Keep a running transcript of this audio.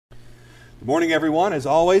Good morning, everyone. As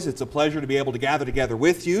always, it's a pleasure to be able to gather together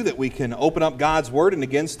with you, that we can open up God's Word and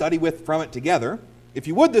again study from it together. If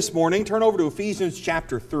you would this morning, turn over to Ephesians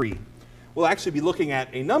chapter 3. We'll actually be looking at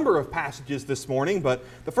a number of passages this morning, but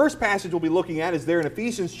the first passage we'll be looking at is there in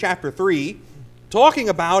Ephesians chapter 3, talking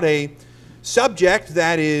about a subject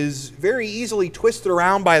that is very easily twisted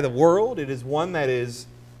around by the world. It is one that is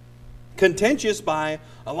contentious by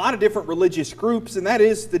a lot of different religious groups, and that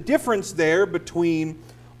is the difference there between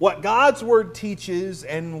what God's Word teaches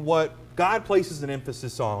and what God places an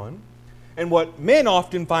emphasis on, and what men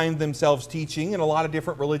often find themselves teaching in a lot of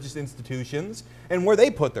different religious institutions, and where they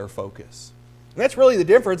put their focus. And that's really the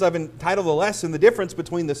difference. I've entitled the lesson, The Difference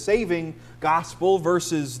Between the Saving Gospel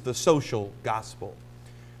versus the Social Gospel.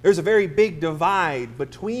 There's a very big divide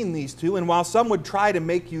between these two, and while some would try to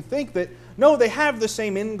make you think that, no, they have the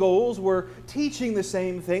same end goals, we're teaching the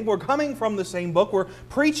same thing, we're coming from the same book, we're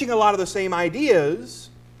preaching a lot of the same ideas,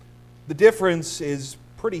 the difference is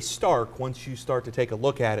pretty stark once you start to take a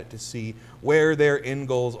look at it to see where their end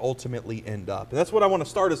goals ultimately end up. And that's what I want to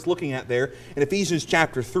start us looking at there in Ephesians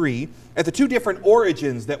chapter 3, at the two different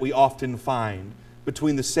origins that we often find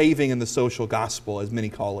between the saving and the social gospel, as many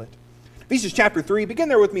call it. Ephesians chapter 3, begin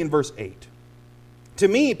there with me in verse 8. To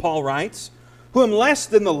me, Paul writes, who am less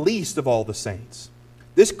than the least of all the saints,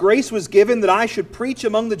 this grace was given that I should preach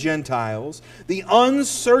among the Gentiles the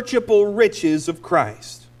unsearchable riches of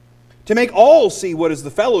Christ, to make all see what is the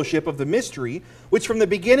fellowship of the mystery, which from the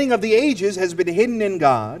beginning of the ages has been hidden in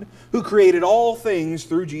God, who created all things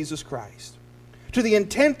through Jesus Christ, to the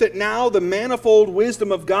intent that now the manifold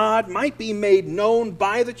wisdom of God might be made known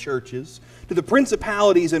by the churches to the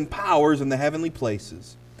principalities and powers in the heavenly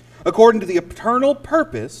places, according to the eternal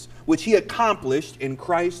purpose which He accomplished in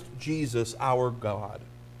Christ Jesus our God.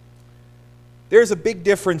 There's a big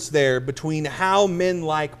difference there between how men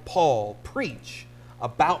like Paul preach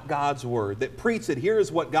about God's Word, that preach that here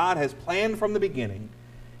is what God has planned from the beginning.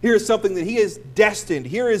 Here is something that He has destined.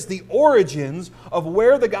 Here is the origins of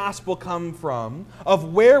where the gospel come from,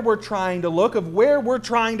 of where we're trying to look, of where we're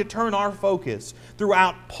trying to turn our focus.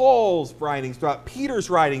 Throughout Paul's writings, throughout Peter's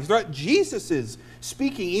writings, throughout Jesus's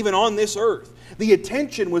speaking even on this earth, the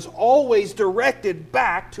attention was always directed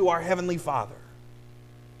back to our Heavenly Father.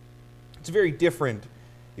 It's very different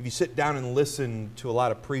if you sit down and listen to a lot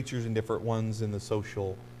of preachers and different ones in the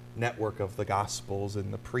social network of the Gospels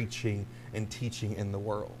and the preaching and teaching in the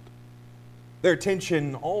world. Their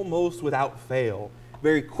attention, almost without fail,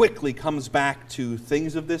 very quickly comes back to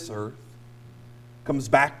things of this earth, comes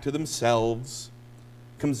back to themselves,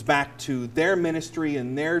 comes back to their ministry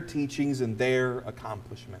and their teachings and their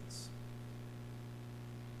accomplishments.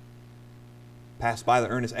 Passed by the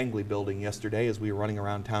Ernest Angley building yesterday as we were running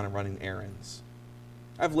around town and running errands.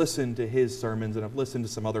 I've listened to his sermons and I've listened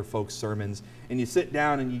to some other folks' sermons, and you sit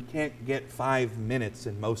down and you can't get 5 minutes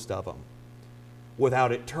in most of them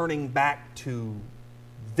without it turning back to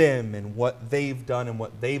them and what they've done and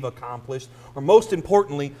what they've accomplished, or most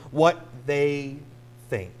importantly, what they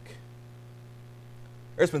think.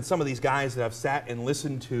 There's been some of these guys that I've sat and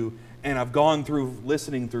listened to, and I've gone through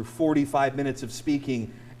listening through 45 minutes of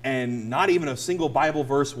speaking, and not even a single Bible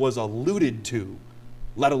verse was alluded to,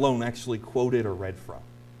 let alone actually quoted or read from.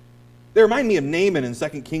 They remind me of Naaman in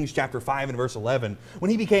 2 Kings chapter 5 and verse 11,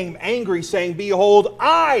 when he became angry, saying, behold,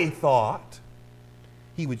 I thought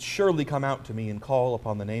he would surely come out to me and call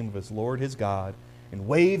upon the name of his Lord his God, and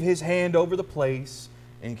wave his hand over the place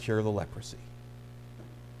and cure the leprosy.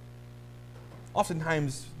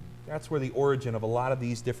 Oftentimes, that's where the origin of a lot of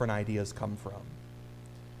these different ideas come from. I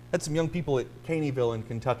had some young people at Caneyville in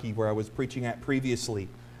Kentucky, where I was preaching at previously,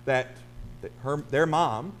 that their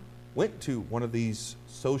mom went to one of these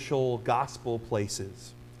social gospel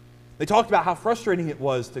places. They talked about how frustrating it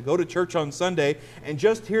was to go to church on Sunday and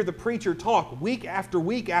just hear the preacher talk week after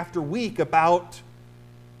week after week about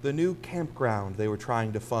the new campground they were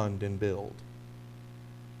trying to fund and build.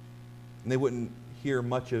 And they wouldn't hear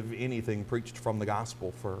much of anything preached from the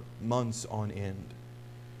gospel for months on end.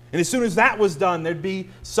 And as soon as that was done, there'd be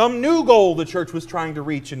some new goal the church was trying to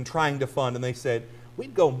reach and trying to fund, and they said,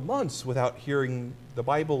 we'd go months without hearing the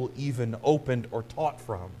Bible even opened or taught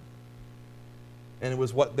from. And it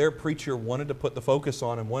was what their preacher wanted to put the focus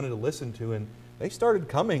on and wanted to listen to. And they started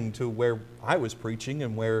coming to where I was preaching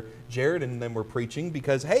and where Jared and them were preaching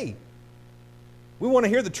because, hey, we want to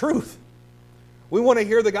hear the truth. We want to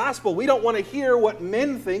hear the gospel. We don't want to hear what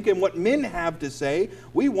men think and what men have to say.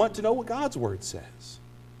 We want to know what God's Word says.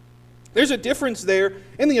 There's a difference there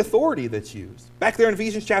in the authority that's used. Back there in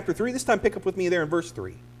Ephesians chapter 3, this time pick up with me there in verse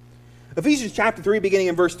 3. Ephesians chapter 3, beginning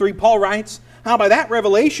in verse 3, Paul writes, how by that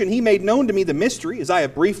revelation He made known to me the mystery, as I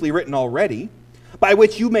have briefly written already, by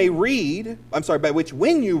which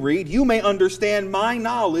when you read, you may understand my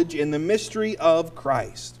knowledge in the mystery of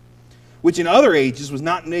Christ, which in other ages was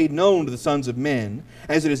not made known to the sons of men,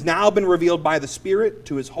 as it has now been revealed by the Spirit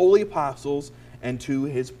to his holy apostles and to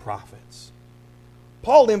his prophets.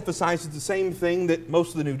 Paul emphasizes the same thing that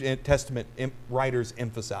most of the New Testament writers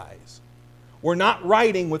emphasize. We're not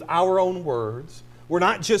writing with our own words. We're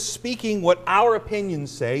not just speaking what our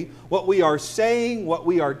opinions say. What we are saying, what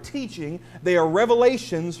we are teaching, they are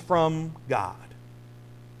revelations from God.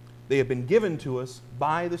 They have been given to us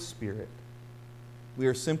by the Spirit. We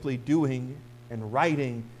are simply doing and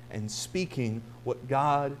writing and speaking what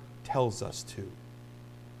God tells us to.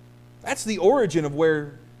 That's the origin of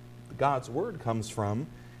where God's Word comes from.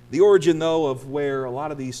 The origin, though, of where a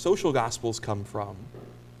lot of these social gospels come from,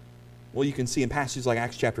 well, you can see in passages like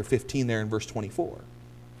Acts chapter 15 there in verse 24.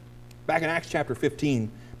 Back in Acts chapter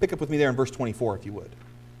 15, pick up with me there in verse 24 if you would.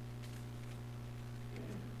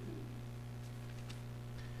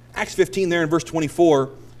 Acts 15 there in verse 24.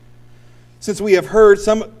 Since we have heard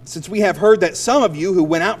that some of you who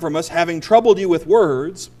went out from us, having troubled you with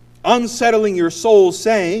words, unsettling your souls,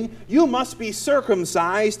 saying, you must be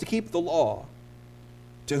circumcised to keep the law,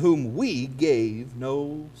 to whom we gave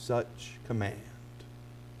no such command.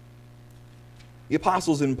 The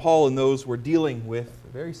apostles and Paul and those were dealing with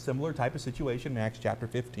a very similar type of situation in Acts chapter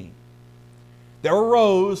 15. There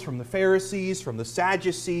arose from the Pharisees, from the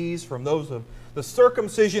Sadducees, from those of the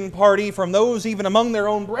circumcision party, from those even among their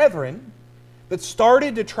own brethren, that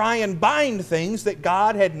started to try and bind things that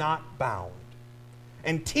God had not bound,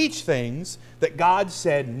 and teach things that God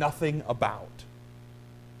said nothing about.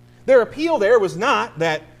 Their appeal there was not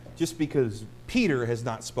that just because Peter has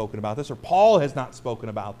not spoken about this or Paul has not spoken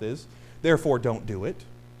about this, therefore don't do it.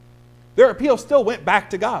 Their appeal still went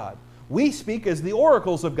back to God. We speak as the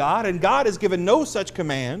oracles of God, and God has given no such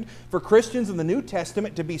command for Christians in the New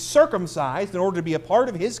Testament to be circumcised in order to be a part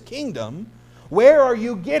of His kingdom. Where are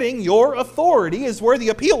you getting your authority is where the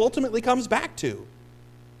appeal ultimately comes back to.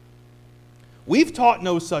 We've taught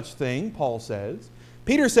no such thing, Paul says.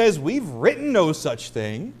 Peter says we've written no such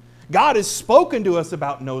thing. God has spoken to us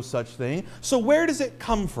about no such thing. So where does it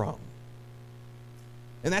come from?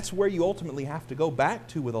 And that's where you ultimately have to go back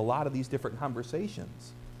to with a lot of these different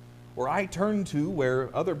conversations. Where I turn to,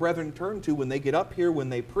 where other brethren turn to when they get up here, when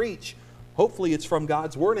they preach, hopefully it's from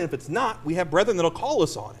God's Word. And if it's not, we have brethren that'll call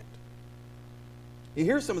us on it. You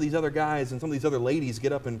hear some of these other guys and some of these other ladies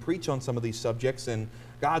get up and preach on some of these subjects, and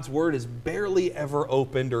God's Word is barely ever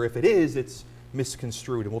opened, or if it is, it's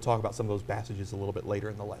misconstrued. And we'll talk about some of those passages a little bit later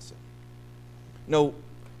in the lesson. No,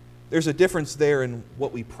 there's a difference there in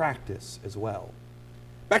what we practice as well.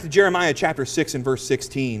 Back to Jeremiah chapter 6 and verse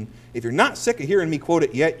 16. If you're not sick of hearing me quote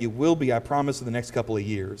it yet, you will be, I promise, in the next couple of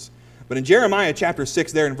years. But in Jeremiah chapter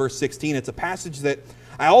 6 there in verse 16, it's a passage that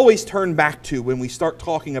I always turn back to when we start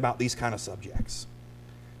talking about these kind of subjects.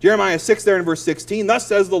 Jeremiah 6 there in verse 16, thus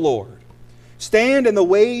says the Lord, stand in the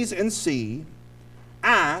ways and see,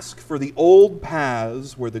 ask for the old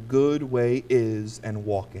paths where the good way is and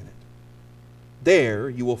walk in it. There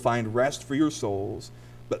you will find rest for your souls,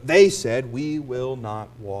 but they said, we will not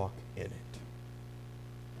walk in it.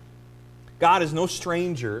 God is no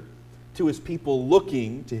stranger to His people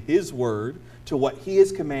looking to His Word, to what He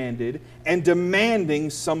has commanded, and demanding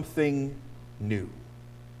something new,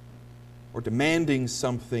 or demanding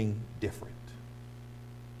something different.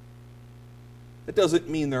 That doesn't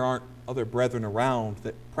mean there aren't other brethren around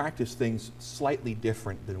that practice things slightly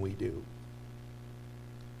different than we do.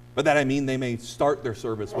 But that I mean they may start their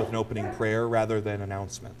service with an opening prayer rather than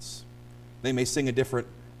announcements. They may sing a different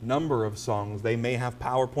number of songs. They may have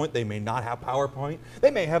PowerPoint. They may not have PowerPoint.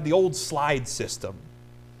 They may have the old slide system.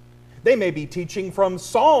 They may be teaching from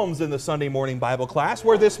Psalms in the Sunday morning Bible class,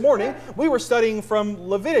 where this morning we were studying from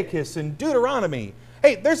Leviticus and Deuteronomy.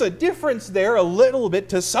 Hey, there's a difference there a little bit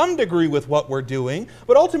to some degree with what we're doing,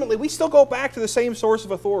 but ultimately we still go back to the same source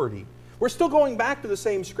of authority. We're still going back to the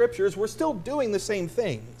same scriptures. We're still doing the same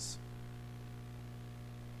things.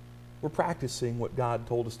 We're practicing what God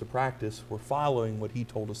told us to practice. We're following what He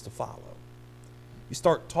told us to follow. You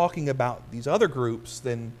start talking about these other groups,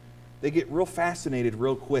 then they get real fascinated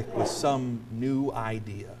real quick with some new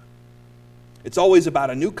idea. It's always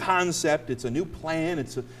about a new concept. It's a new plan.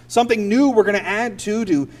 It's something new we're going to add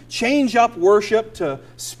to change up worship, to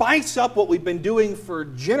spice up what we've been doing for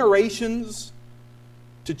generations,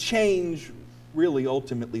 to change really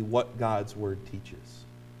ultimately what God's Word teaches.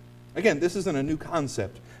 Again, this isn't a new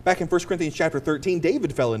concept. Back in 1 Corinthians chapter 13,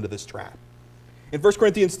 David fell into this trap. In 1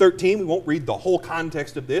 Corinthians 13, we won't read the whole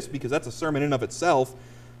context of this because that's a sermon in and of itself.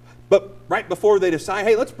 But right before they decide,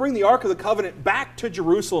 hey, let's bring the Ark of the Covenant back to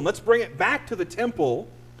Jerusalem, let's bring it back to the temple,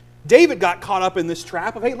 David got caught up in this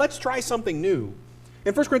trap of, hey, let's try something new.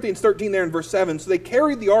 In 1 Corinthians 13 there in verse 7, so they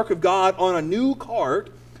carried the Ark of God on a new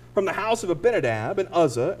cart from the house of Abinadab, and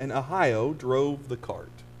Uzzah and Ahio drove the cart.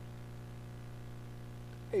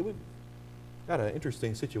 Hey, we've got an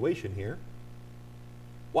interesting situation here.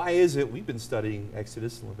 Why is it we've been studying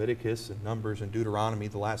Exodus and Leviticus and Numbers and Deuteronomy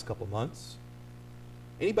the last couple months?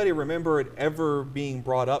 Anybody remember it ever being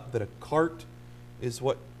brought up that a cart is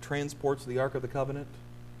what transports the Ark of the Covenant?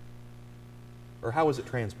 Or how is it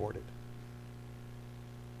transported?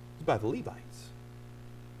 It's by the Levites.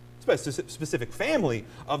 It's by a specific family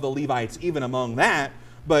of the Levites, even among that.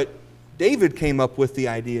 But David came up with the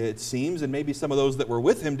idea, it seems, and maybe some of those that were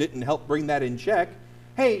with him didn't help bring that in check.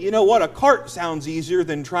 Hey, you know what? A cart sounds easier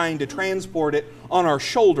than trying to transport it on our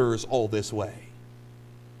shoulders all this way.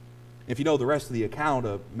 If you know the rest of the account,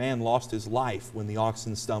 a man lost his life when the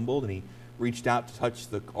oxen stumbled, and he reached out to touch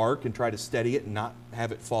the ark and try to steady it and not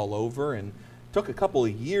have it fall over, and it took a couple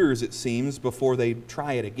of years, it seems, before they'd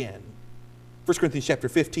try it again. 1 Corinthians chapter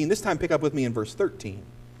 15, this time pick up with me in verse 13.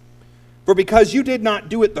 For because you did not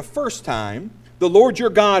do it the first time, the Lord your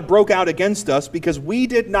God broke out against us because we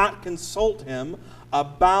did not consult him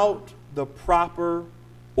about the proper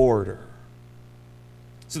order.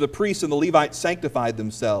 So the priests and the Levites sanctified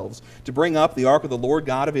themselves to bring up the ark of the Lord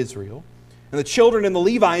God of Israel. And the children and the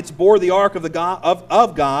Levites bore the ark of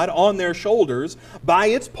God on their shoulders by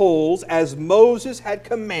its poles, as Moses had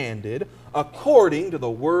commanded, according to the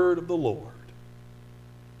word of the Lord.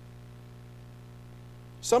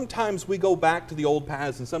 Sometimes we go back to the old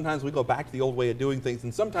paths, and sometimes we go back to the old way of doing things,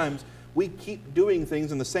 and sometimes we keep doing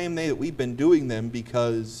things in the same way that we've been doing them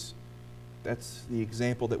because that's the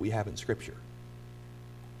example that we have in Scripture.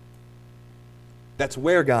 That's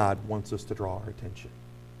where God wants us to draw our attention.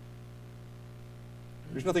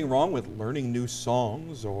 There's nothing wrong with learning new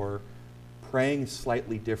songs or praying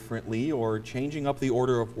slightly differently or changing up the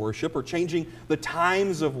order of worship or changing the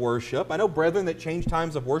times of worship. I know brethren that change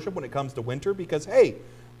times of worship when it comes to winter because, hey,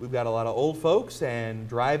 we've got a lot of old folks and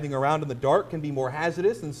driving around in the dark can be more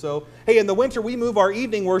hazardous. And so, hey, in the winter we move our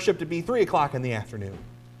evening worship to be 3 o'clock in the afternoon.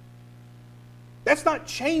 That's not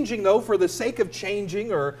changing, though, for the sake of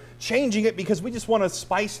changing or changing it because we just want to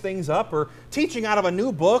spice things up or teaching out of a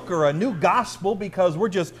new book or a new gospel because we're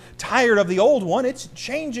just tired of the old one. It's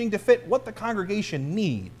changing to fit what the congregation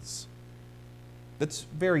needs. That's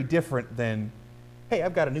very different than, hey,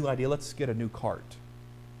 I've got a new idea, let's get a new cart.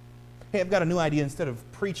 Hey, I've got a new idea, instead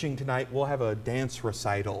of preaching tonight, we'll have a dance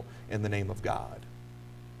recital in the name of God.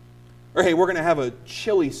 Or, hey, we're going to have a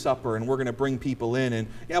chili supper and we're going to bring people in and,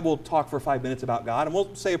 yeah, we'll talk for 5 minutes about God and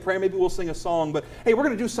we'll say a prayer, maybe we'll sing a song, but, hey, we're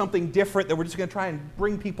going to do something different that we're just going to try and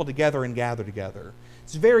bring people together and gather together.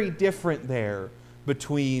 It's very different there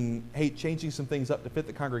between, hey, changing some things up to fit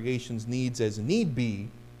the congregation's needs as need be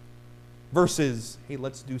versus, hey,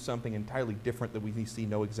 let's do something entirely different that we see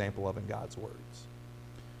no example of in God's words.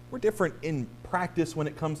 We're different in practice when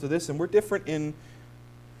it comes to this, and we're different in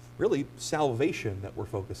really salvation that we're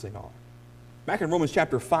focusing on. Back in Romans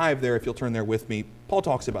chapter 5 there, if you'll turn there with me, Paul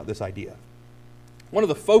talks about this idea. One of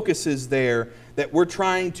the focuses there that we're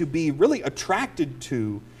trying to be really attracted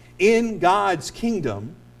to in God's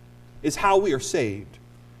kingdom is how we are saved.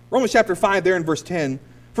 Romans chapter 5 there in verse 10,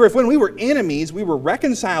 for if when we were enemies we were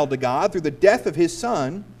reconciled to God through the death of his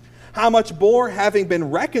Son, how much more, having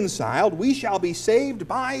been reconciled, we shall be saved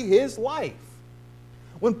by his life.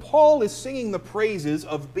 When Paul is singing the praises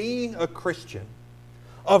of being a Christian,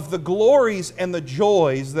 of the glories and the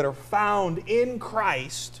joys that are found in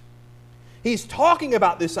Christ, he's talking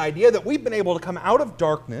about this idea that we've been able to come out of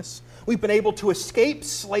darkness, we've been able to escape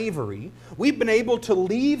slavery, we've been able to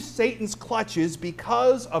leave Satan's clutches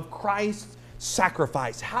because of Christ's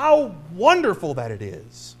sacrifice. How wonderful that it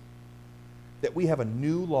is that we have a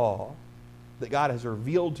new law, that God has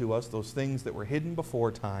revealed to us those things that were hidden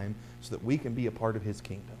before time so that we can be a part of his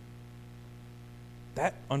kingdom.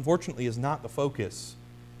 That, unfortunately, is not the focus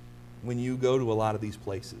when you go to a lot of these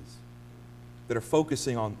places that are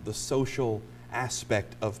focusing on the social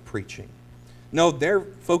aspect of preaching. No, they're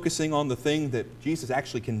focusing on the thing that Jesus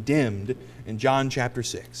actually condemned in John chapter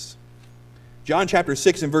 6. John chapter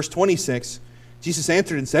 6 and verse 26, Jesus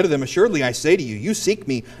answered and said to them, assuredly I say to you, you seek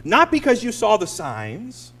me not because you saw the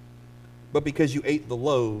signs, but because you ate the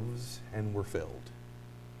loaves and were filled.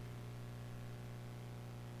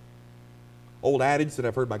 Old adage that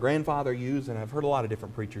I've heard my grandfather use, and I've heard a lot of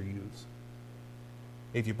different preachers use.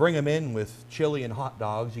 If you bring them in with chili and hot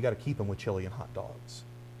dogs, you got to keep them with chili and hot dogs.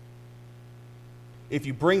 If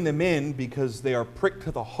you bring them in because they are pricked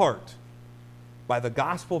to the heart by the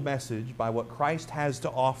gospel message, by what Christ has to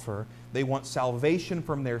offer, they want salvation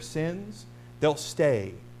from their sins, they'll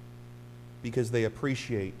stay because they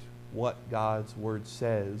appreciate what God's Word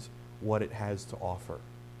says, what it has to offer.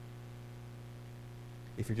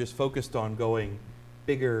 If you're just focused on going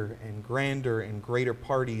bigger and grander and greater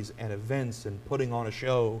parties and events and putting on a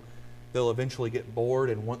show, they'll eventually get bored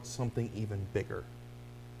and want something even bigger.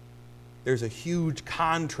 There's a huge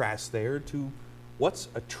contrast there to what's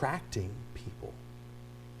attracting people.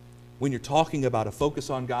 When you're talking about a focus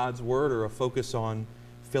on God's Word or a focus on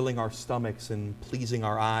filling our stomachs and pleasing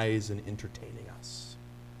our eyes and entertaining us.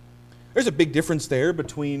 There's a big difference there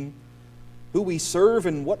between who we serve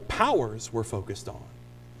and what powers we're focused on.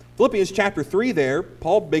 Philippians chapter 3 there,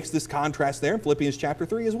 Paul makes this contrast there in Philippians chapter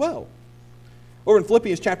 3 as well. Over in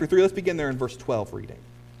Philippians chapter 3, let's begin there in verse 12 reading.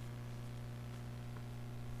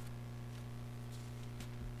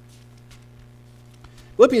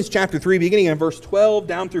 Philippians chapter 3, beginning in verse 12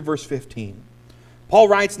 down through verse 15. Paul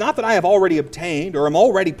writes, "Not that I have already obtained or am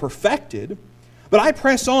already perfected, but I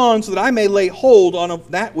press on so that I may lay hold on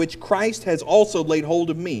of that which Christ has also laid hold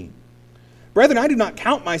of me. Brethren, I do not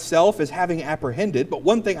count myself as having apprehended, but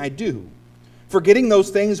one thing I do, forgetting those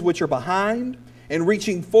things which are behind and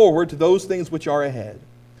reaching forward to those things which are ahead.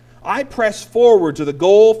 I press forward to the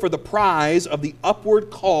goal for the prize of the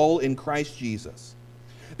upward call in Christ Jesus.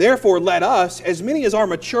 Therefore, let us, as many as are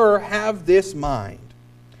mature, have this mind.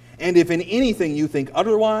 And if in anything you think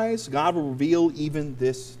otherwise, God will reveal even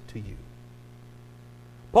this to you."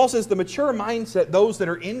 Paul says the mature mindset, those that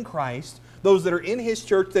are in Christ, those that are in His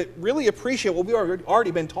church that really appreciate what we've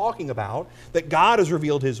already been talking about, that God has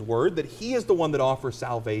revealed His Word, that He is the one that offers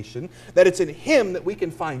salvation, that it's in Him that we can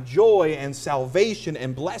find joy and salvation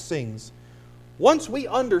and blessings. Once we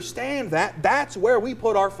understand that, that's where we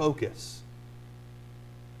put our focus.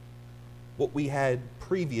 What we had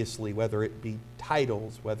previously, whether it be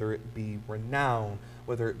titles, whether it be renown,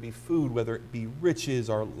 whether it be food, whether it be riches,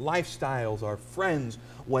 our lifestyles, our friends,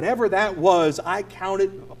 whatever that was, I count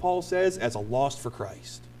it, Paul says, as a loss for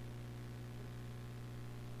Christ.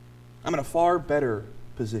 I'm in a far better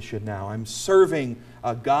position now. I'm serving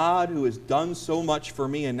a God who has done so much for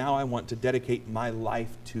me, and now I want to dedicate my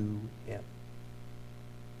life to Him.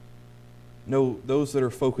 No, those that are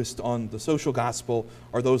focused on the social gospel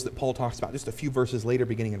are those that Paul talks about just a few verses later,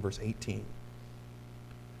 beginning in verse 18.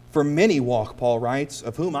 "For many walk," Paul writes,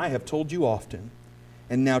 "of whom I have told you often,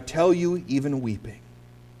 and now tell you even weeping,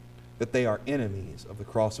 that they are enemies of the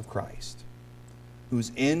cross of Christ,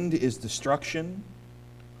 whose end is destruction,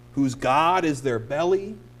 whose God is their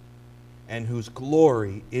belly, and whose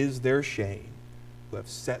glory is their shame, who have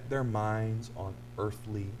set their minds on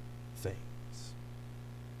earthly things."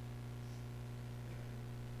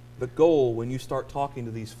 The goal, when you start talking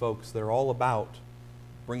to these folks, they're all about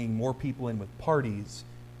bringing more people in with parties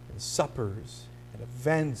and suppers and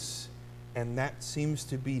events, and that seems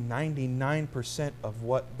to be 99% of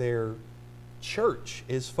what their church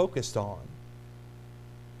is focused on.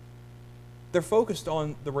 They're focused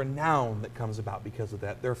on the renown that comes about because of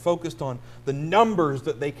that. They're focused on the numbers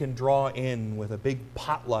that they can draw in with a big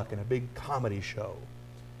potluck and a big comedy show.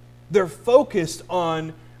 They're focused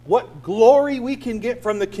on what glory we can get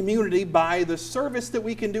from the community by the service that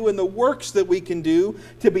we can do and the works that we can do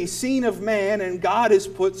to be seen of man, and God is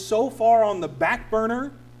put so far on the back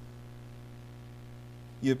burner,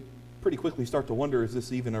 you pretty quickly start to wonder, is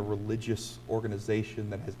this even a religious organization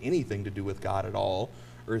that has anything to do with God at all,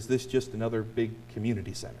 or is this just another big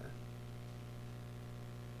community center?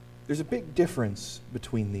 There's a big difference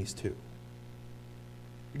between these two.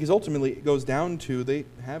 Because ultimately it goes down to they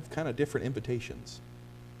have kind of different invitations.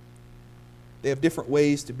 They have different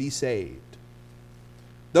ways to be saved.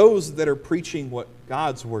 Those that are preaching what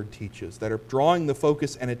God's Word teaches, that are drawing the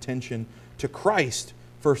focus and attention to Christ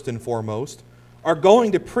first and foremost, are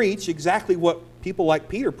going to preach exactly what people like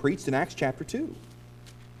Peter preached in Acts chapter 2.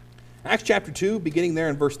 Acts chapter 2, beginning there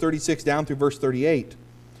in verse 36 down through verse 38.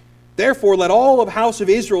 "Therefore let all of the house of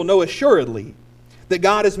Israel know assuredly that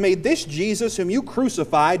God has made this Jesus whom you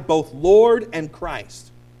crucified both Lord and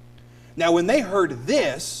Christ." Now when they heard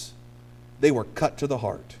this, they were cut to the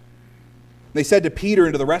heart. They said to Peter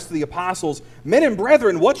and to the rest of the apostles, "Men and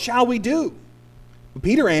brethren, what shall we do?" But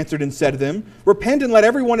Peter answered and said to them, "Repent and let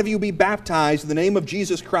every one of you be baptized in the name of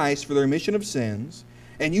Jesus Christ for the remission of sins,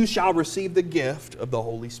 and you shall receive the gift of the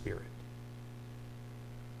Holy Spirit."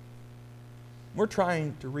 We're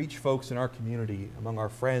trying to reach folks in our community, among our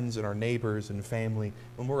friends and our neighbors and family.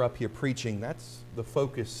 When we're up here preaching, that's the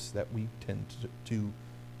focus that we tend to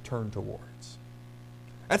turn towards.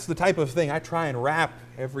 That's the type of thing I try and wrap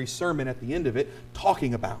every sermon at the end of it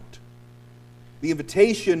talking about. The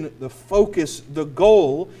invitation, the focus, the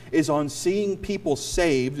goal is on seeing people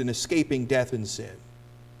saved and escaping death and sin.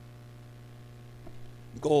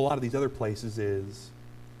 The goal a lot of these other places is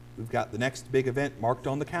we've got the next big event marked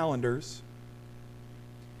on the calendars.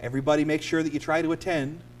 Everybody make sure that you try to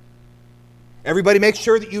attend. Everybody make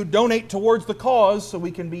sure that you donate towards the cause so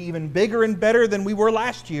we can be even bigger and better than we were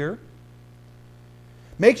last year.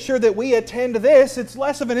 Make sure that we attend this. It's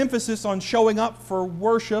less of an emphasis on showing up for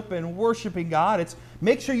worship and worshiping God. It's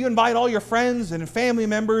make sure you invite all your friends and family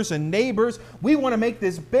members and neighbors. We want to make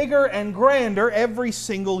this bigger and grander every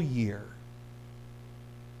single year.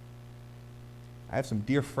 I have some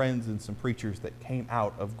dear friends and some preachers that came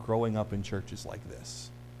out of growing up in churches like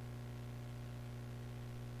this.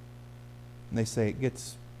 And they say it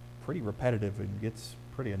gets pretty repetitive and gets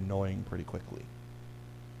pretty annoying pretty quickly.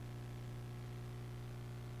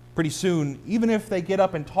 Pretty soon, even if they get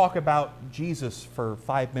up and talk about Jesus for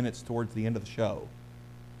 5 minutes towards the end of the show,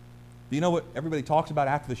 do you know what everybody talks about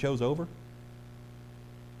after the show's over?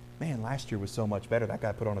 Man, last year was so much better. That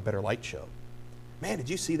guy put on a better light show. Man, did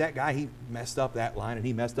you see that guy? He messed up that line and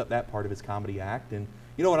he messed up that part of his comedy act. And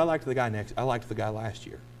you know what? I liked the guy last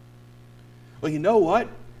year. Well, you know what?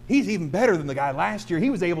 He's even better than the guy last year. He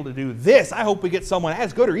was able to do this. I hope we get someone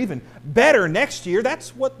as good or even better next year.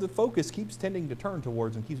 That's what the focus keeps tending to turn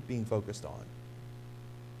towards and keeps being focused on.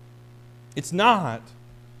 It's not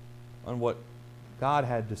on what God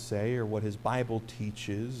had to say or what His Bible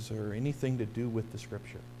teaches or anything to do with the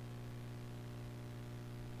Scripture.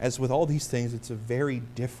 As with all these things, it's a very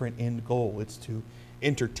different end goal. It's to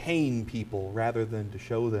entertain people rather than to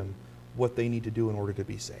show them what they need to do in order to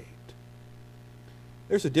be saved.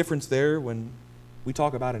 There's a difference there when we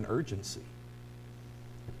talk about an urgency.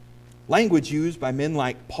 Language used by men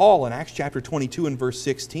like Paul in Acts chapter 22 and verse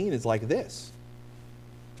 16 is like this.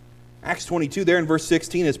 Acts 22 there in verse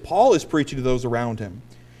 16 as Paul is preaching to those around him.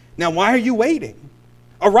 Now why are you waiting?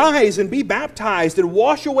 Arise and be baptized and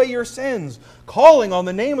wash away your sins, calling on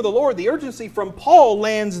the name of the Lord. The urgency from Paul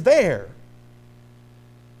lands there.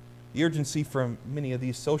 The urgency from many of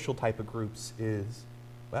these social type of groups is,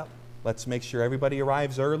 well, let's make sure everybody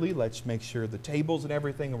arrives early. Let's make sure the tables and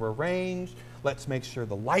everything are arranged. Let's make sure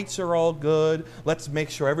the lights are all good. Let's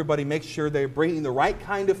make sure everybody makes sure they're bringing the right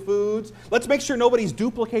kind of foods. Let's make sure nobody's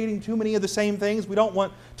duplicating too many of the same things. We don't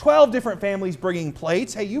want 12 different families bringing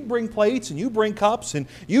plates. Hey, you bring plates and you bring cups and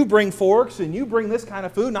you bring forks and you bring this kind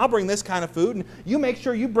of food and I'll bring this kind of food. And you make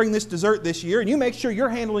sure you bring this dessert this year and you make sure you're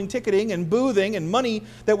handling ticketing and boothing and money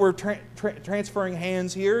that we're transferring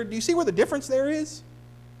hands here. Do you see where the difference there is?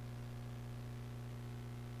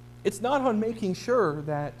 It's not on making sure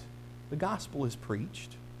that the gospel is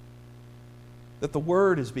preached, that the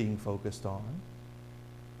word is being focused on.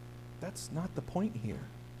 That's not the point here.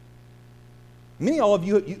 Many all of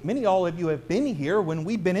you have been here when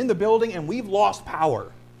we've been in the building and we've lost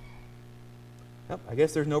power. Well, I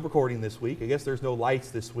guess there's no recording this week. I guess there's no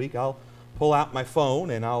lights this week. I'll pull out my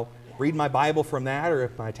phone and I'll read my Bible from that, or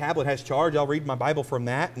if my tablet has charge, I'll read my Bible from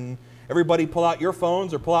that, and everybody pull out your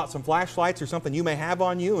phones or pull out some flashlights or something you may have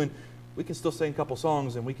on you, and we can still sing a couple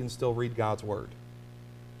songs and we can still read God's Word.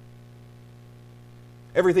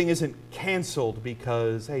 Everything isn't canceled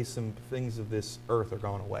because, hey, some things of this earth are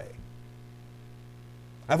gone away.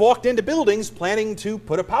 I've walked into buildings planning to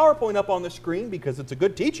put a PowerPoint up on the screen because it's a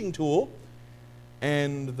good teaching tool,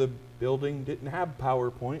 and the building didn't have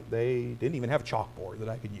PowerPoint. They didn't even have a chalkboard that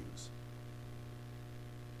I could use.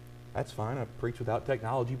 That's fine. I've preached without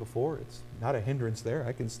technology before. It's not a hindrance there.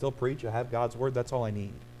 I can still preach. I have God's Word. That's all I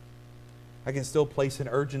need. I can still place an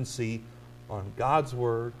urgency on God's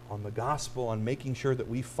Word, on the gospel, on making sure that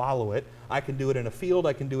we follow it. I can do it in a field.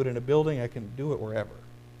 I can do it in a building. I can do it wherever.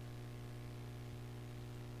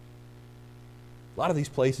 A lot of these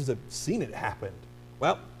places have seen it happen.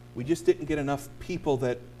 Well, we just didn't get enough people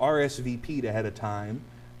that RSVP'd ahead of time.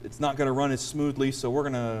 It's not going to run as smoothly, so we're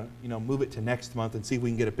going to, move it to next month and see if we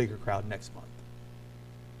can get a bigger crowd next month.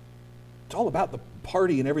 It's all about the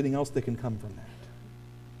party and everything else that can come from that.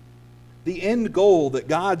 The end goal that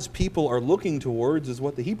God's people are looking towards is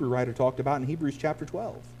what the Hebrew writer talked about in Hebrews chapter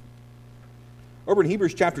 12. Over in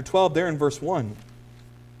Hebrews chapter 12, there in verse 1.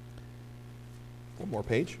 One more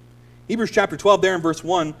page. Hebrews chapter 12, there in verse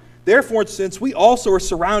 1. Therefore, since we also are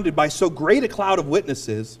surrounded by so great a cloud of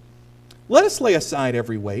witnesses, let us lay aside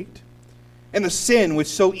every weight and the sin which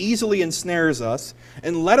so easily ensnares us,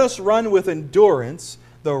 and let us run with endurance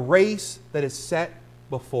the race that is set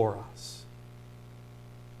before us.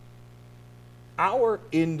 Our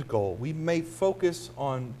end goal, we may focus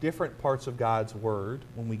on different parts of God's Word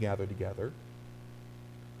when we gather together.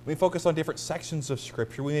 We may focus on different sections of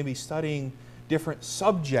Scripture. We may be studying different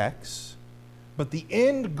subjects. But the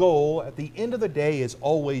end goal at the end of the day is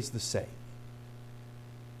always the same.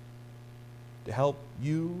 To help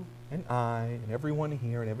you and I and everyone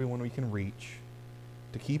here and everyone we can reach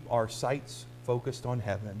to keep our sights focused on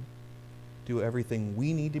heaven, do everything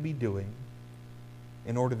we need to be doing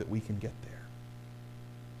in order that we can get there.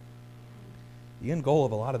 The end goal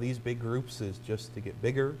of a lot of these big groups is just to get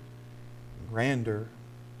bigger, and grander,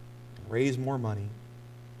 and raise more money,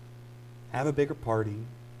 have a bigger party,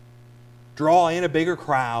 draw in a bigger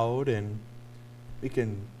crowd, and we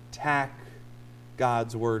can tack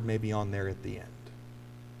God's word maybe on there at the end.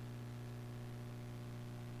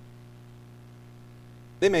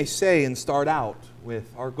 They may say and start out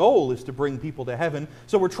with, our goal is to bring people to heaven,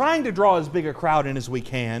 so we're trying to draw as big a crowd in as we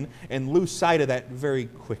can and lose sight of that very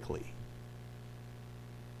quickly.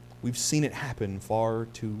 We've seen it happen far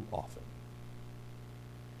too often.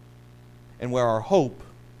 And where our hope,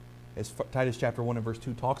 as Titus chapter 1 and verse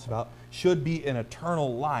 2 talks about, should be an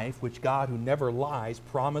eternal life, which God, who never lies,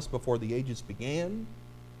 promised before the ages began.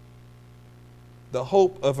 The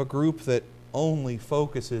hope of a group that only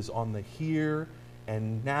focuses on the here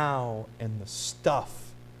and now and the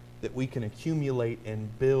stuff that we can accumulate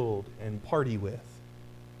and build and party with.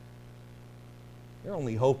 Their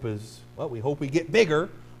only hope is, well, we hope we get bigger,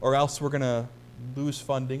 or else we're going to lose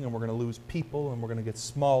funding and we're going to lose people and we're going to get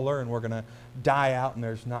smaller and we're going to die out and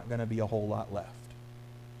there's not going to be a whole lot left.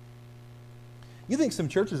 You think some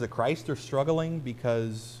churches of Christ are struggling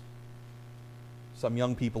because some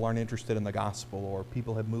young people aren't interested in the gospel or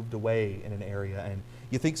people have moved away in an area, and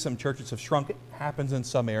you think some churches have shrunk? It happens in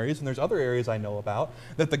some areas, and there's other areas I know about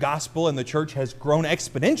that the gospel and the church has grown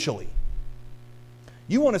exponentially.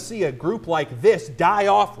 You want to see a group like this die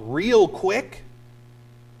off real quick?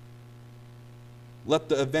 Let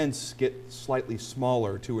the events get slightly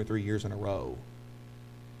smaller 2 or 3 years in a row.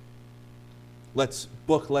 Let's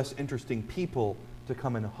book less interesting people to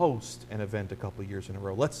come and host an event a couple of years in a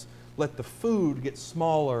row. Let's let the food get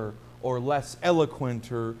smaller or less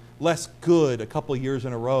eloquent or less good a couple of years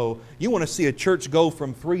in a row. You want to see a church go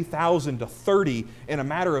from 3,000 to 30 in a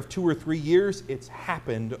matter of 2 or 3 years? It's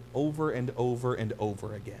happened over and over and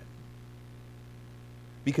over again.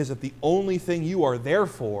 Because if the only thing you are there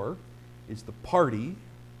for is the party,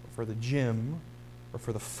 or for the gym, or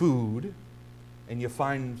for the food, and you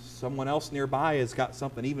find someone else nearby has got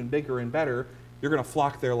something even bigger and better, you're going to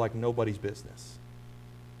flock there like nobody's business.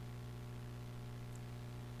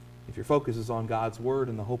 If your focus is on God's word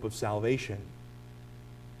and the hope of salvation,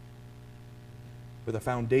 with a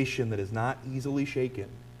foundation that is not easily shaken,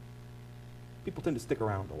 people tend to stick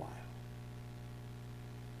around a while.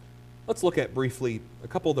 Let's look at briefly a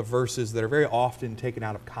couple of the verses that are very often taken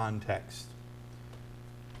out of context.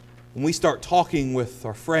 When we start talking with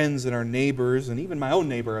our friends and our neighbors, and even my own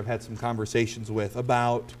neighbor I've had some conversations with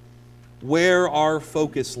about where our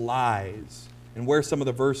focus lies and where some of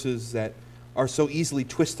the verses that are so easily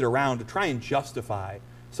twisted around to try and justify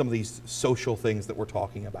some of these social things that we're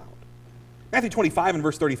talking about. Matthew 25 and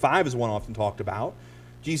verse 35 is one often talked about.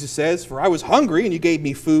 Jesus says, "For I was hungry and you gave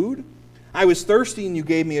me food. I was thirsty and you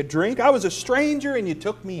gave me a drink. I was a stranger and you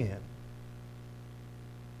took me in."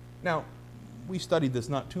 Now, we studied this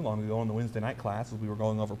not too long ago in the Wednesday night class as we were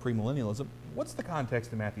going over premillennialism. What's the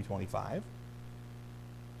context of Matthew 25?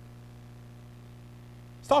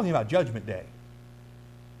 It's talking about Judgment Day.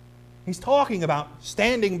 He's talking about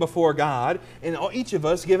standing before God and each of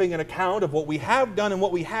us giving an account of what we have done and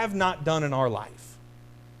what we have not done in our life.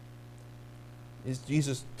 Is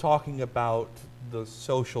Jesus talking about the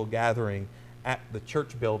social gathering at the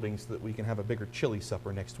church building so that we can have a bigger chili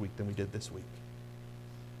supper next week than we did this week?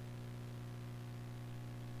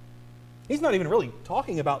 He's not even really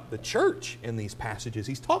talking about the church in these passages.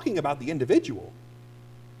 He's talking about the individual.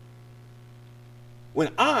 When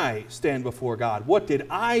I stand before God, what did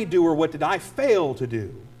I do or what did I fail to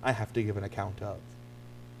do? I have to give an account of.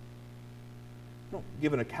 I don't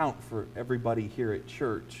give an account for everybody here at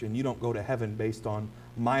church, and you don't go to heaven based on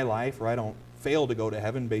my life, or I don't fail to go to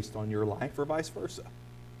heaven based on your life, or vice versa.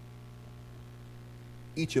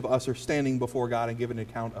 Each of us are standing before God and giving an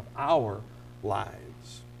account of our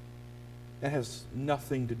lives. That has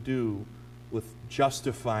nothing to do with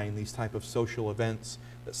justifying these type of social events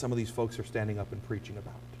that some of these folks are standing up and preaching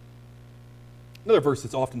about. Another verse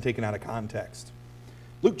that's often taken out of context.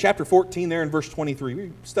 Luke chapter 14 there in verse 23.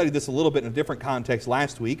 We studied this a little bit in a different context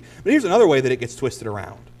last week, but here's another way that it gets twisted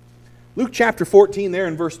around. Luke chapter 14 there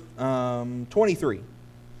in verse 23.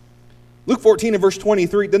 Luke 14 and verse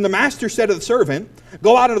 23, "Then the master said to the servant,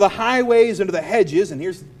 'Go out into the highways and into the hedges,'" and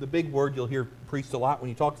here's the big word you'll hear preached a lot when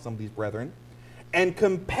you talk to some of these brethren, "'and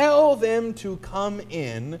compel them to come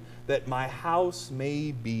in, that my house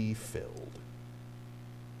may be filled.'"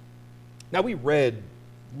 Now, we read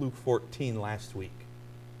Luke 14 last week.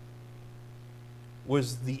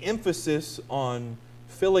 Was the emphasis on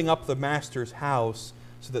filling up the master's house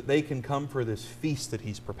so that they can come for this feast that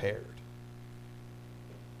he's prepared?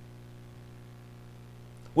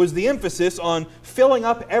 Was the emphasis on filling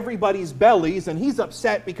up everybody's bellies, and he's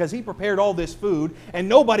upset because he prepared all this food and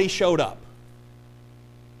nobody showed up?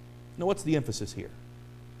 No, what's the emphasis here?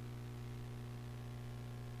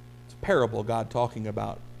 It's a parable, God talking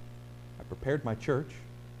about, I prepared my church.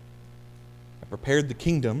 I prepared the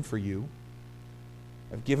kingdom for you.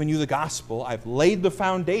 I've given you the gospel. I've laid the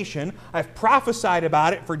foundation. I've prophesied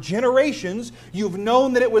about it for generations. You've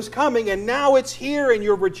known that it was coming, and now it's here and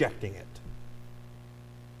you're rejecting it.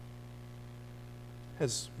 It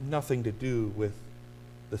has nothing to do with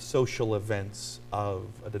the social events of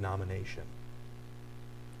a denomination.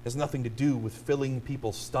 It has nothing to do with filling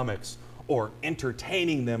people's stomachs or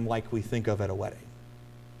entertaining them like we think of at a wedding.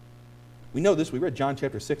 We know this. We read John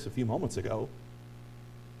chapter 6 a few moments ago.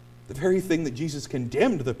 The very thing that Jesus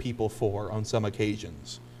condemned the people for on some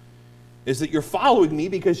occasions is that you're following me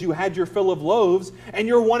because you had your fill of loaves and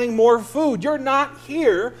you're wanting more food. You're not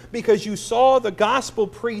here because you saw the gospel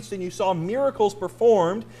preached and you saw miracles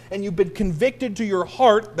performed and you've been convicted to your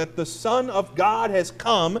heart that the Son of God has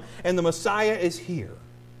come and the Messiah is here.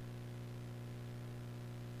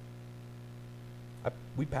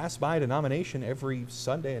 We pass by a denomination every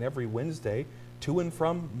Sunday and every Wednesday to and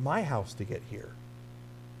from my house to get here.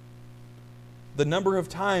 The number of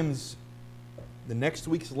times the next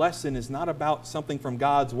week's lesson is not about something from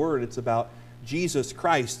God's Word. It's about Jesus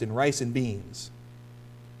Christ and rice and beans.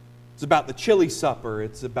 It's about the chili supper.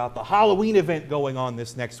 It's about the Halloween event going on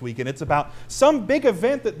this next week. And it's about some big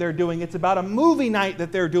event that they're doing. It's about a movie night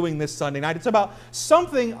that they're doing this Sunday night. It's about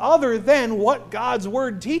something other than what God's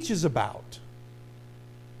Word teaches about.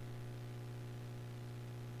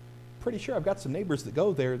 Pretty sure I've got some neighbors that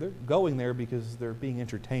go there. They're going there because they're being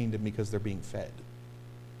entertained and because they're being fed.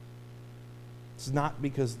 It's not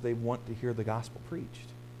because they want to hear the gospel preached.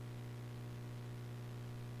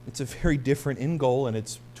 It's a very different end goal, and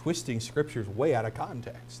it's twisting scriptures way out of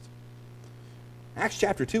context. Acts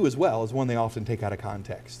chapter 2 as well is one they often take out of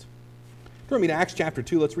context. Turn with me to Acts chapter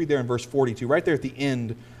 2. Let's read there in verse 42, right there at the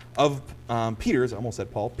end of Peter's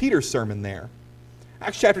sermon there.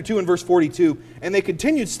 Acts chapter 2 and verse 42, and they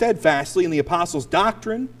continued steadfastly in the apostles'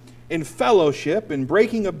 doctrine, in fellowship, in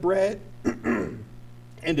breaking of bread, and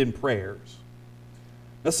in prayers.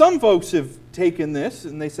 Now some folks have taken this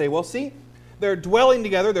and they say, well, see, they're dwelling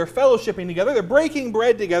together, they're fellowshipping together, they're breaking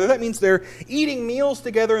bread together. That means they're eating meals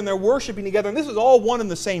together and they're worshiping together, and this is all one and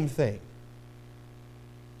the same thing.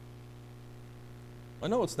 I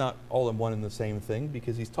know it's not all in one and the same thing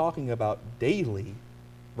because he's talking about daily.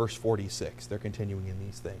 Verse 46, they're continuing in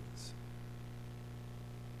these things.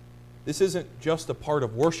 This isn't just a part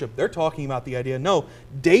of worship. They're talking about the idea, no,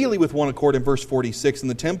 daily with one accord in verse 46 in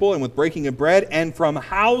the temple and with breaking of bread and from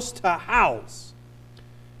house to house.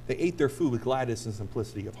 They ate their food with gladness and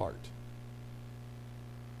simplicity of heart.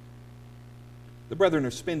 The brethren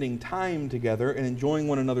are spending time together and enjoying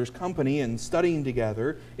one another's company and studying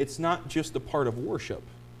together. It's not just a part of worship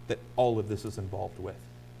that all of this is involved with.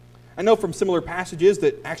 I know from similar passages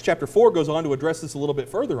that Acts chapter 4 goes on to address this a little bit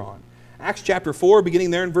further on. Acts chapter 4,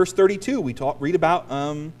 beginning there in verse 32, we read about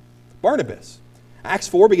Barnabas. Acts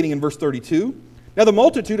 4, beginning in verse 32. Now the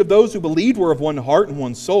multitude of those who believed were of one heart and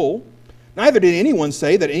one soul. Neither did anyone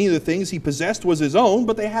say that any of the things he possessed was his own,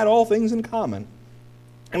 but they had all things in common.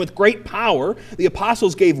 And with great power the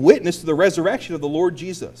apostles gave witness to the resurrection of the Lord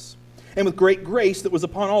Jesus, and with great grace that was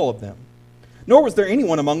upon all of them. Nor was there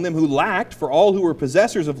anyone among them who lacked, for all who were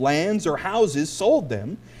possessors of lands or houses sold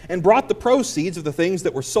them, and brought the proceeds of the things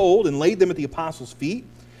that were sold, and laid them at the apostles' feet,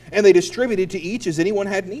 and they distributed to each as anyone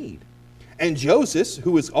had need. And Joseph,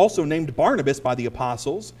 who was also named Barnabas by the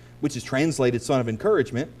apostles, which is translated son of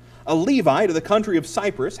encouragement, a Levite of the country of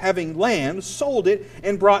Cyprus, having land, sold it,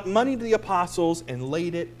 and brought money to the apostles, and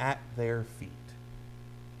laid it at their feet.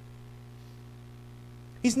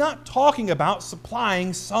 He's not talking about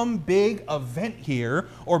supplying some big event here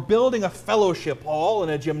or building a fellowship hall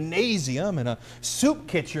and a gymnasium and a soup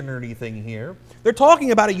kitchen or anything here. They're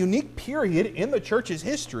talking about a unique period in the church's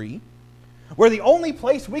history where the only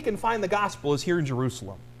place we can find the gospel is here in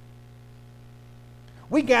Jerusalem.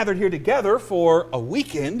 We gathered here together for a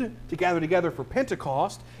weekend, to gather together for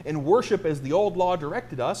Pentecost and worship as the old law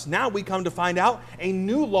directed us. Now we come to find out a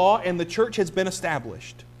new law and the church has been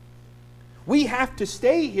established. We have to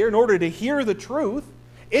stay here in order to hear the truth.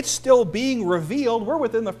 It's still being revealed. We're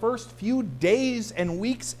within the first few days and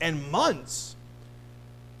weeks and months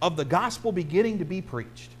of the gospel beginning to be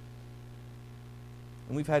preached.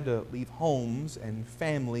 And we've had to leave homes and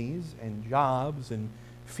families and jobs and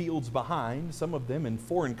fields behind, some of them in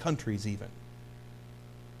foreign countries even.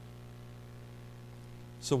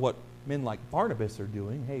 So what men like Barnabas are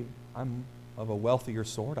doing, hey, I'm of a wealthier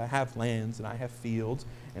sort. I have lands and I have fields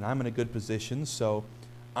and I'm in a good position. So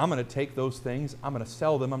I'm going to take those things, I'm going to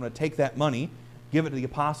sell them, I'm going to take that money, give it to the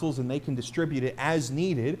apostles, and they can distribute it as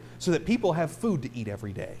needed so that people have food to eat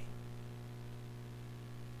every day.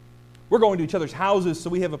 We're going to each other's houses so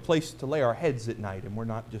we have a place to lay our heads at night and we're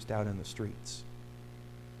not just out in the streets.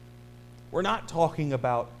 We're not talking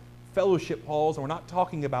about fellowship halls, and we're not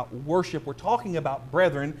talking about worship. We're talking about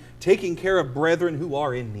brethren, taking care of brethren who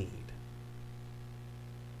are in need.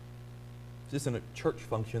 This isn't a church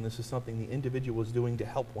function. This is something the individual is doing to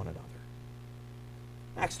help one another.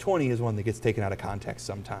 Acts 20 is one that gets taken out of context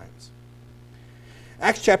sometimes.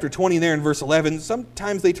 Acts chapter 20 there in verse 11,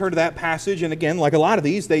 sometimes they turn to that passage, and again, like a lot of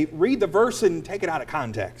these, they read the verse and take it out of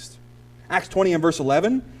context. Acts 20 and verse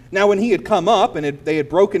 11, now when he had come up, and they had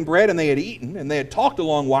broken bread, and they had eaten, and they had talked a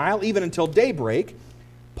long while, even until daybreak,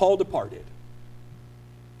 Paul departed.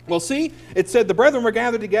 Well, see, it said the brethren were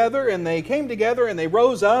gathered together, and they came together, and they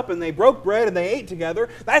rose up, and they broke bread, and they ate together.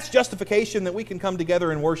 That's justification that we can come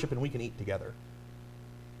together and worship, and we can eat together.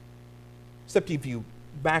 Except if you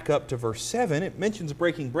back up to verse 7, it mentions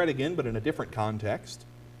breaking bread again, but in a different context.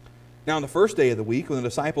 Now, on the first day of the week, when the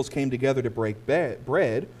disciples came together to break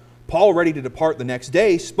bread, Paul, ready to depart the next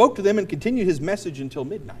day, spoke to them and continued his message until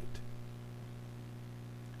midnight.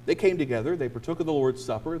 They came together, they partook of the Lord's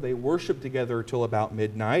Supper, they worshiped together till about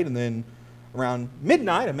midnight, and then around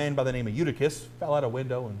midnight, a man by the name of Eutychus fell out a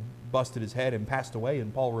window and busted his head and passed away,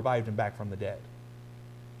 and Paul revived him back from the dead.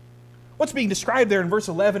 What's being described there in verse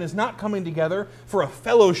 11 is not coming together for a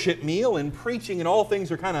fellowship meal and preaching, and all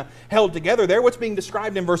things are kind of held together there. What's being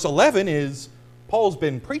described in verse 11 is Paul's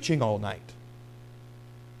been preaching all night.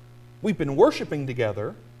 We've been worshiping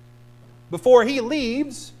together. Before he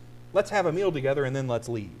leaves, let's have a meal together and then let's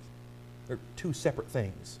leave. They're two separate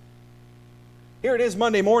things. Here it is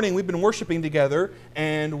Monday morning, we've been worshiping together,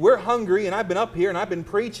 and we're hungry, and I've been up here, and I've been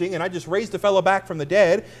preaching, and I just raised a fellow back from the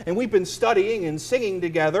dead, and we've been studying and singing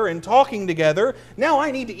together and talking together. Now I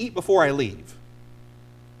need to eat before I leave.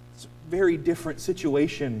 It's a very different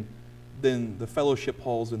situation than the fellowship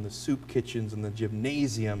halls and the soup kitchens and the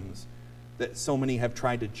gymnasiums that so many have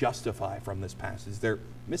tried to justify from this passage. They're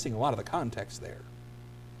missing a lot of the context there.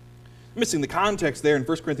 Missing the context there in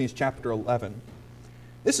 1 Corinthians chapter 11.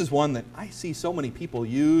 This is one that I see so many people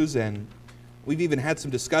use, and we've even had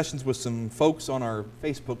some discussions with some folks on our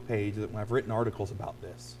Facebook page that I've written articles about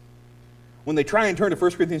this. When they try and turn to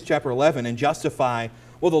 1 Corinthians chapter 11 and justify,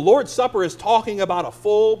 well, the Lord's Supper is talking about a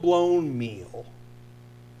full-blown meal.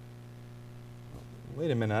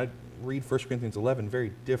 Wait a minute, I read 1 Corinthians 11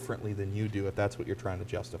 very differently than you do if that's what you're trying to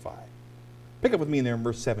justify. Pick up with me in there in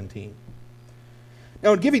verse 17.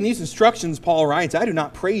 Now, in giving these instructions, Paul writes, I do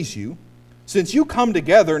not praise you, since you come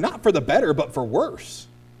together not for the better, but for worse.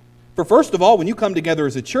 For first of all, when you come together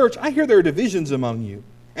as a church, I hear there are divisions among you,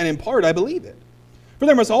 and in part I believe it. For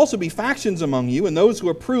there must also be factions among you, and those who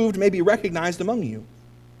are proved may be recognized among you.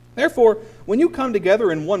 Therefore, when you come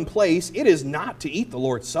together in one place, it is not to eat the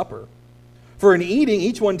Lord's Supper. For in eating,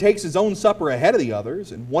 each one takes his own supper ahead of the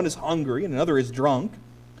others, and one is hungry and another is drunk.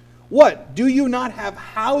 What, do you not have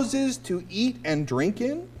houses to eat and drink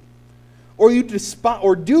in? Or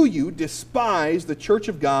do you despise the church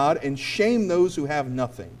of God and shame those who have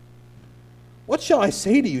nothing? What shall I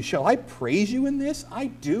say to you? Shall I praise you in this? I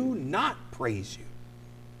do not praise you.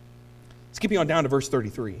 Skipping on down to verse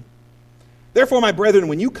 33. Therefore, my brethren,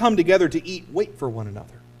 when you come together to eat, wait for one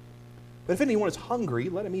another. But if anyone is hungry,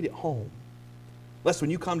 let him eat at home. Lest when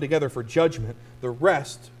you come together for judgment,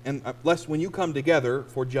 lest when you come together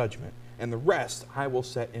for judgment, and the rest I will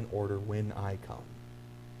set in order when I come.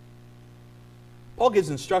 Paul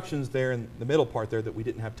gives instructions there in the middle part there that we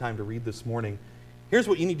didn't have time to read this morning. Here's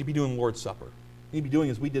what you need to be doing Lord's Supper. You need to be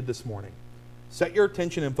doing as we did this morning. Set your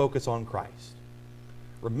attention and focus on Christ.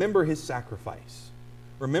 Remember his sacrifice.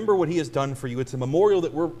 Remember what he has done for you. It's a memorial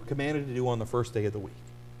that we're commanded to do on the first day of the week.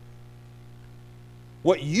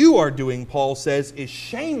 What you are doing, Paul says, is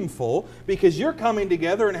shameful because you're coming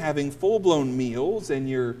together and having full-blown meals, and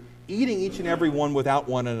you're eating each and every one without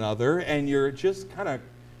one another, and you're just kind of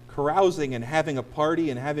carousing and having a party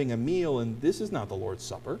and having a meal, and this is not the Lord's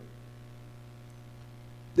Supper.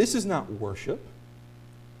 This is not worship.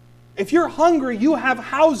 If you're hungry, you have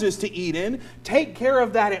houses to eat in. Take care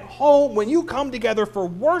of that at home. When you come together for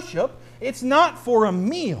worship, it's not for a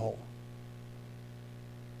meal.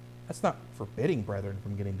 That's not forbidding brethren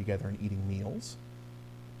from getting together and eating meals.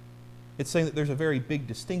 It's saying that there's a very big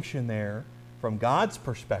distinction there from God's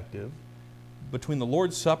perspective, between the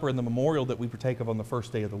Lord's Supper and the memorial that we partake of on the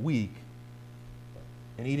first day of the week,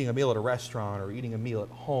 and eating a meal at a restaurant or eating a meal at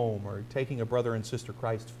home or taking a brother and sister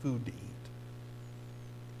Christ food to eat,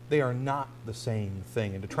 they are not the same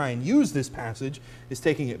thing. And to try and use this passage is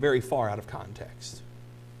taking it very far out of context.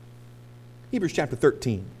 Hebrews chapter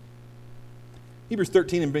 13. Hebrews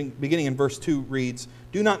 13, and beginning in verse 2, reads,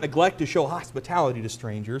 "Do not neglect to show hospitality to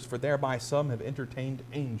strangers, for thereby some have entertained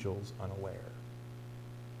angels unaware."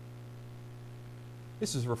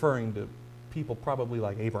 This is referring to people probably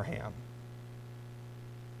like Abraham,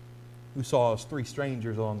 who saw us 3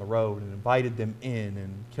 strangers on the road and invited them in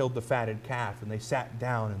and killed the fatted calf, and they sat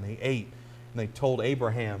down and they ate, and they told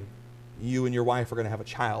Abraham, "You and your wife are going to have a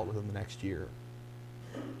child within the next year."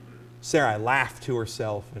 Sarai laughed to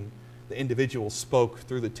herself, and the individual spoke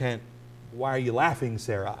through the tent, "Why are you laughing,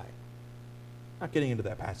 Sarai?" Not getting into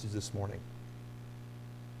that passage this morning.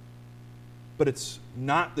 But it's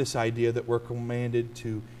not this idea that we're commanded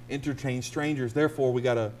to entertain strangers. Therefore, we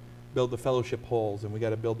got to build the fellowship halls, and we got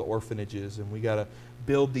to build the orphanages, and we got to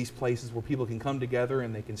build these places where people can come together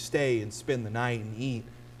and they can stay and spend the night and eat.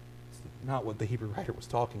 It's not what the Hebrew writer was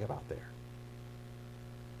talking about there.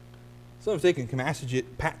 Some have taken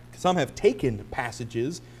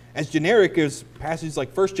passages as generic as passages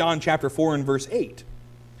like 1 John chapter 4 and verse 8.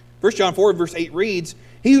 1 John 4 and verse 8 reads,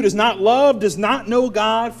 "He who does not love does not know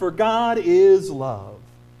God, for God is love."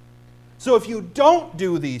 So if you don't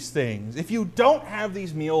do these things, if you don't have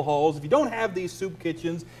these meal halls, if you don't have these soup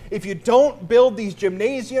kitchens, if you don't build these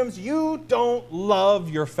gymnasiums, you don't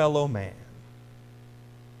love your fellow man.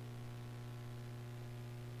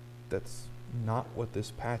 That's not what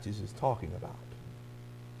this passage is talking about.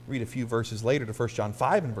 Read a few verses later to 1 John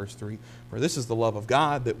 5 and verse 3, "For this is the love of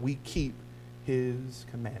God, that we keep His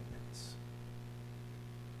commandments."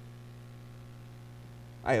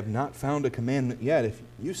 I have not found a commandment yet. If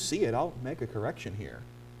you see it, I'll make a correction here.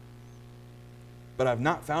 But I've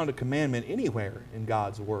not found a commandment anywhere in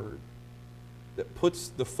God's Word that puts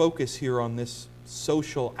the focus here on this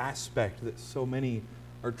social aspect that so many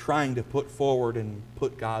are trying to put forward and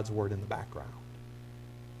put God's Word in the background.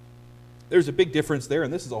 There's a big difference there,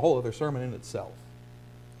 and this is a whole other sermon in itself,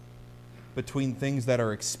 between things that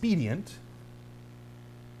are expedient,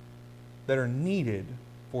 that are needed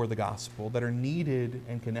for the gospel, that are needed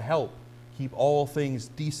and can help keep all things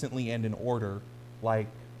decently and in order, like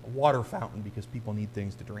a water fountain, because people need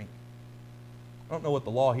things to drink. I don't know what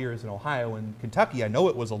the law here is in Ohio. In Kentucky, I know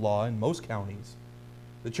it was a law in most counties.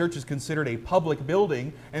 The church is considered a public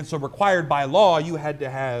building, and so required by law, you had to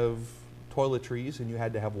have toiletries, and you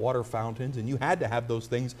had to have water fountains, and you had to have those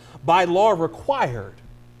things by law required.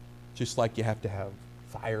 Just like you have to have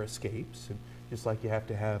fire escapes, and just like you have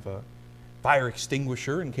to have a fire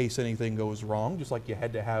extinguisher in case anything goes wrong, just like you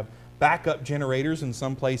had to have backup generators in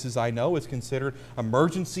some places I know. It's considered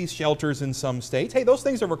emergency shelters in some states. Hey, those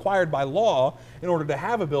things are required by law in order to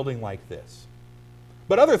have a building like this.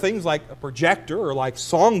 But other things like a projector or like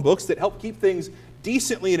songbooks that help keep things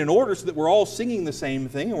decently and in order so that we're all singing the same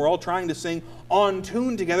thing and we're all trying to sing on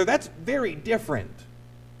tune together, that's very different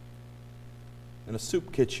than a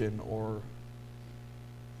soup kitchen or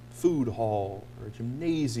food hall or a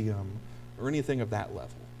gymnasium or anything of that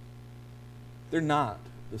level. They're not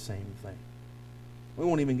the same thing. We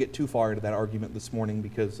won't even get too far into that argument this morning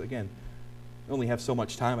because, again, we only have so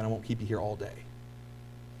much time and I won't keep you here all day.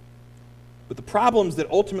 But the problems that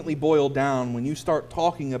ultimately boil down when you start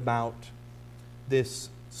talking about this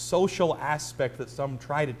social aspect that some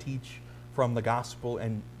try to teach from the gospel,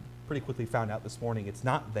 and pretty quickly found out this morning it's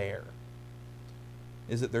not there,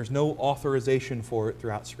 is that there's no authorization for it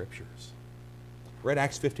throughout Scriptures. Read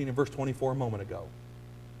Acts 15 and verse 24 a moment ago.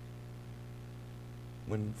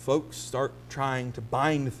 When folks start trying to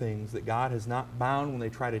bind things that God has not bound, when they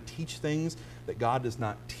try to teach things that God does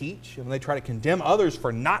not teach, and when they try to condemn others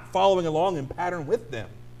for not following along in pattern with them,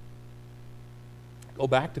 go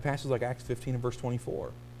back to passages like Acts 15 and verse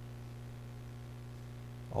 24.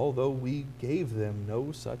 Although we gave them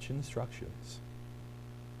no such instructions.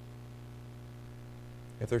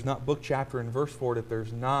 If there's not book, chapter, and verse for it, if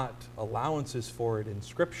there's not allowances for it in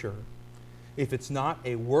Scripture, if it's not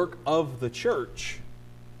a work of the church,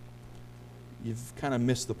 you've kind of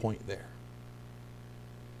missed the point there.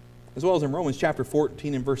 As well as in Romans chapter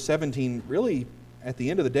 14 and verse 17, really, at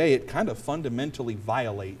the end of the day, it kind of fundamentally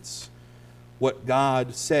violates what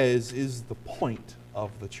God says is the point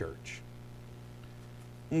of the church.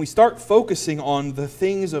 When we start focusing on the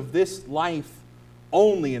things of this life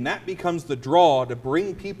only, and that becomes the draw to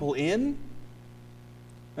bring people in,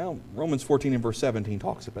 well, Romans 14 and verse 17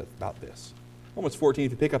 talks about this. Romans 14,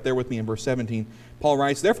 if you pick up there with me in verse 17, Paul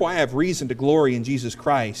writes, "Therefore I have reason to glory in Jesus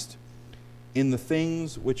Christ in the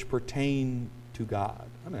things which pertain to God."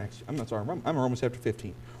 I'm in Romans chapter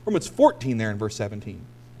 15. Romans 14 there in verse 17.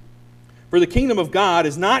 "For the kingdom of God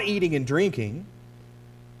is not eating and drinking,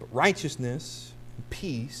 but righteousness,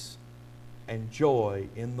 peace, and joy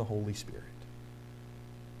in the Holy Spirit."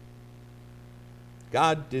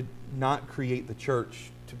 God did not create the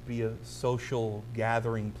church to be a social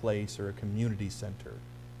gathering place or a community center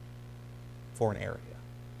for an area.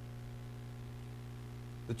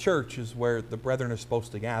 The church is where the brethren are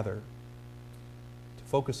supposed to gather, to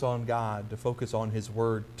focus on God, to focus on His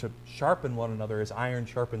Word, to sharpen one another as iron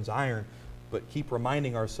sharpens iron, but keep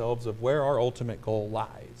reminding ourselves of where our ultimate goal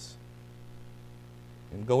lies,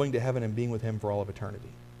 in going to heaven and being with Him for all of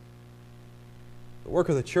eternity. The work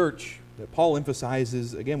of the church that Paul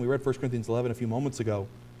emphasizes, again, we read 1 Corinthians 11 a few moments ago,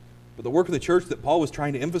 but the work of the church that Paul was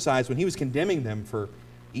trying to emphasize when he was condemning them for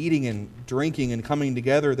eating and drinking and coming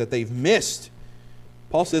together that they've missed,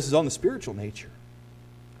 Paul says is on the spiritual nature.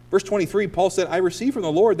 Verse 23, Paul said, "I received from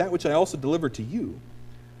the Lord that which I also delivered to you.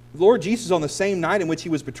 The Lord Jesus, on the same night in which He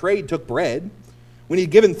was betrayed, took bread. When He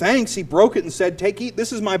had given thanks, He broke it and said, 'Take, eat,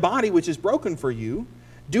 this is my body which is broken for you.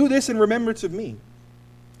 Do this in remembrance of me.' In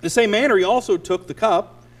the same manner He also took the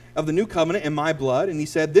cup of the new covenant in my blood, and He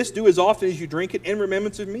said, 'This do as often as you drink it in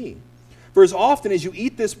remembrance of me. For as often as you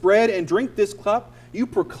eat this bread and drink this cup, you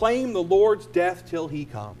proclaim the Lord's death till He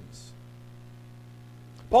comes.'"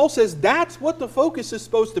 Paul says that's what the focus is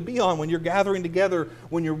supposed to be on when you're gathering together,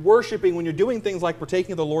 when you're worshiping, when you're doing things like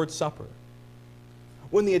partaking of the Lord's Supper.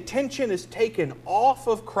 When the attention is taken off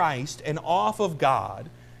of Christ and off of God,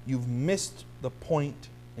 you've missed the point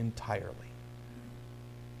entirely.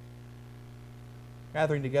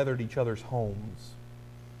 Gathering together at each other's homes,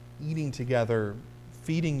 eating together,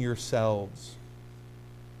 feeding yourselves,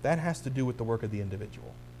 that has to do with the work of the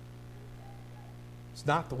individual. It's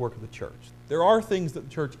not the work of the church. There are things that the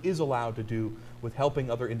church is allowed to do with helping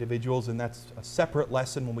other individuals, and that's a separate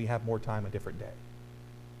lesson when we have more time a different day.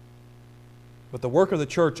 But the work of the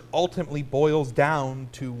church ultimately boils down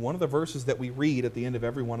to one of the verses that we read at the end of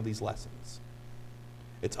every one of these lessons.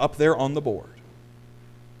 It's up there on the board.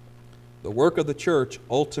 The work of the church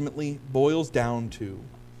ultimately boils down to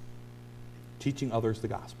teaching others the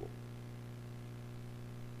gospel.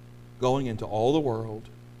 Going into all the world,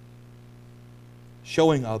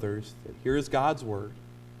 showing others that here is God's Word.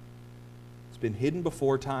 It's been hidden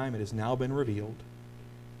before time. It has now been revealed.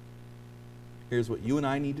 Here's what you and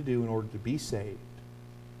I need to do in order to be saved.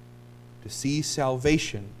 To see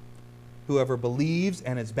salvation. Whoever believes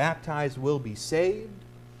and is baptized will be saved.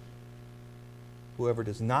 Whoever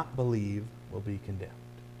does not believe will be condemned.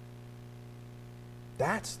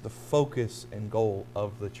 That's the focus and goal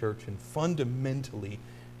of the church. And fundamentally,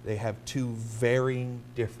 they have two varying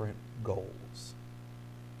different goals.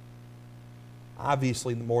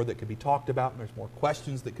 Obviously, the more that could be talked about, and there's more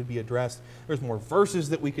questions that could be addressed. There's more verses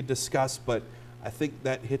that we could discuss, but I think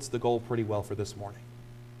that hits the goal pretty well for this morning.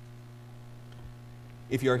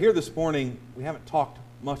 If you are here this morning, we haven't talked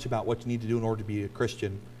much about what you need to do in order to be a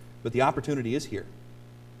Christian, but the opportunity is here.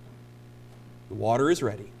 The water is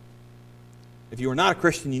ready. If you are not a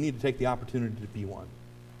Christian, you need to take the opportunity to be one.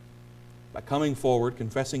 By coming forward,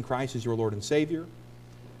 confessing Christ as your Lord and Savior,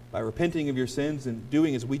 by repenting of your sins and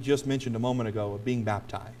doing as we just mentioned a moment ago, of being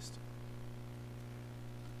baptized.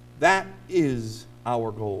 That is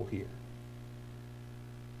our goal here.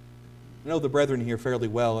 I know the brethren here fairly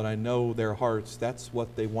well, and I know their hearts. That's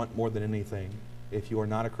what they want more than anything, if you are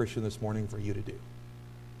not a Christian this morning, for you to do.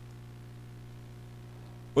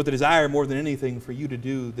 What they desire more than anything for you to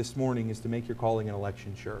do this morning is to make your calling and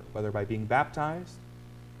election sure, whether by being baptized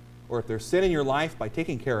or if there's sin in your life, by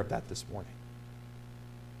taking care of that this morning.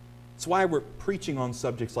 That's why we're preaching on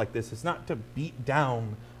subjects like this. It's not to beat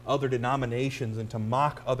down other denominations and to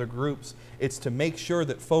mock other groups. It's to make sure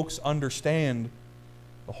that folks understand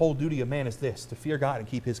the whole duty of man is this, to fear God and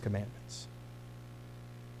keep His commandments.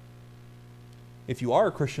 If you are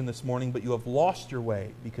a Christian this morning, but you have lost your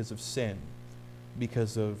way because of sin,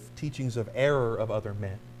 because of teachings of error of other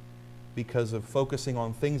men, because of focusing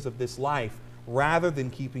on things of this life, rather than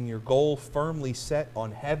keeping your goal firmly set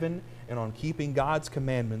on heaven and on keeping God's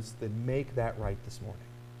commandments, then make that right this morning.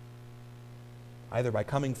 Either by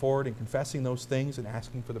coming forward and confessing those things and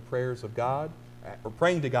asking for the prayers of God, or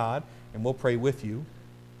praying to God, and we'll pray with you,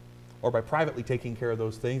 or by privately taking care of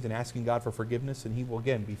those things and asking God for forgiveness, and He will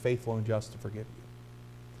again be faithful and just to forgive you.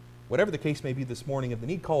 Whatever the case may be this morning, if the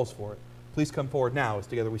need calls for it, please come forward now as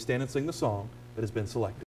together we stand and sing the song that has been selected.